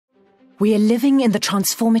We are living in the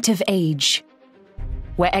transformative age,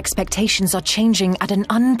 where expectations are changing at an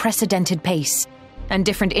unprecedented pace, and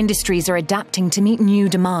different industries are adapting to meet new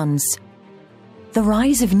demands. The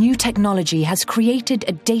rise of new technology has created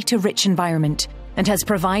a data-rich environment and has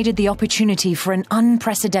provided the opportunity for an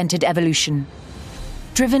unprecedented evolution.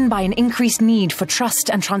 Driven by an increased need for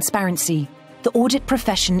trust and transparency, the audit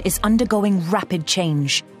profession is undergoing rapid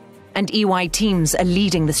change, and EY teams are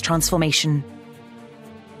leading this transformation.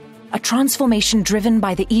 A transformation driven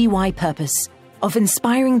by the EY purpose of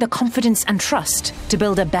inspiring the confidence and trust to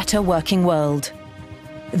build a better working world.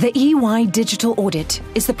 The EY Digital Audit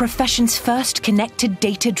is the profession's first connected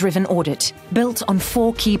data-driven audit built on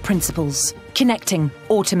 4 key principles: connecting,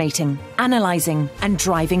 automating, analyzing, and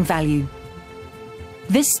driving value.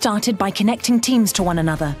 This started by connecting teams to one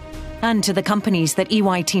another and to the companies that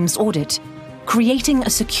EY teams audit, creating a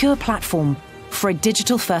secure platform for a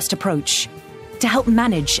digital-first approach to help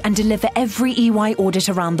manage and deliver every EY audit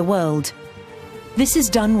around the world. This is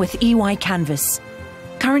done with EY Canvas,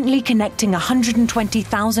 currently connecting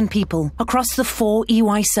 120,000 people across the 4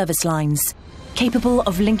 EY service lines, capable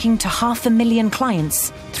of linking to 500,000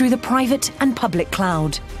 clients through the private and public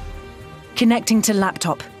cloud, connecting to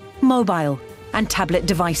laptop, mobile, and tablet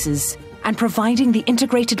devices, and providing the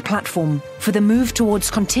integrated platform for the move towards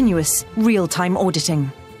continuous, real-time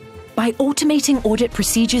auditing. By automating audit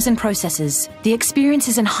procedures and processes, the experience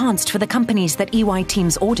is enhanced for the companies that EY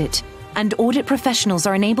teams audit, and audit professionals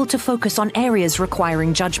are enabled to focus on areas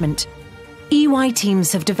requiring judgment. EY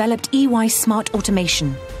teams have developed EY Smart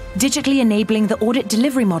Automation, digitally enabling the audit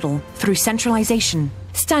delivery model through centralization,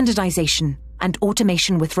 standardization, and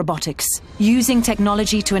automation with robotics, using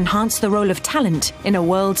technology to enhance the role of talent in a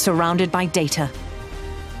world surrounded by data.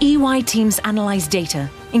 EY teams analyze data,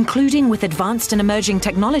 including with advanced and emerging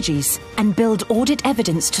technologies, and build audit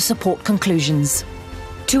evidence to support conclusions.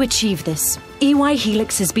 To achieve this, EY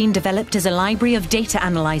Helix has been developed as a library of data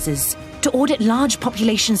analyzers to audit large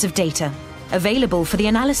populations of data, available for the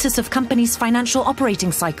analysis of companies' financial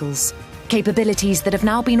operating cycles, capabilities that have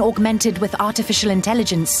now been augmented with artificial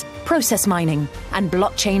intelligence, process mining, and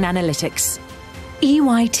blockchain analytics.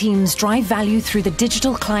 EY teams drive value through the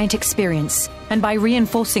digital client experience and by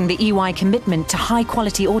reinforcing the EY commitment to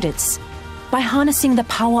high-quality audits. By harnessing the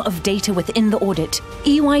power of data within the audit,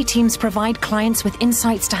 EY teams provide clients with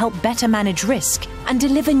insights to help better manage risk and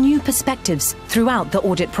deliver new perspectives throughout the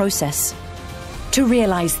audit process. To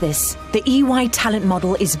realize this, the EY talent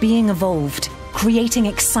model is being evolved, creating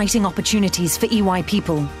exciting opportunities for EY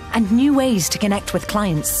people and new ways to connect with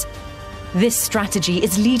clients. This strategy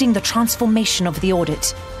is leading the transformation of the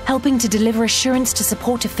audit, helping to deliver assurance to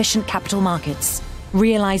support efficient capital markets,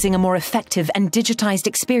 realizing a more effective and digitized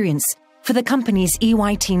experience for the companies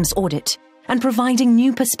EY teams audit, and providing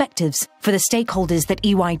new perspectives for the stakeholders that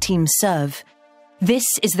EY teams serve. This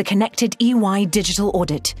is the connected EY Digital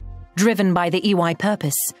Audit, driven by the EY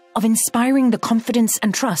purpose of inspiring the confidence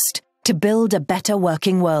and trust to build a better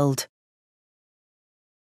working world.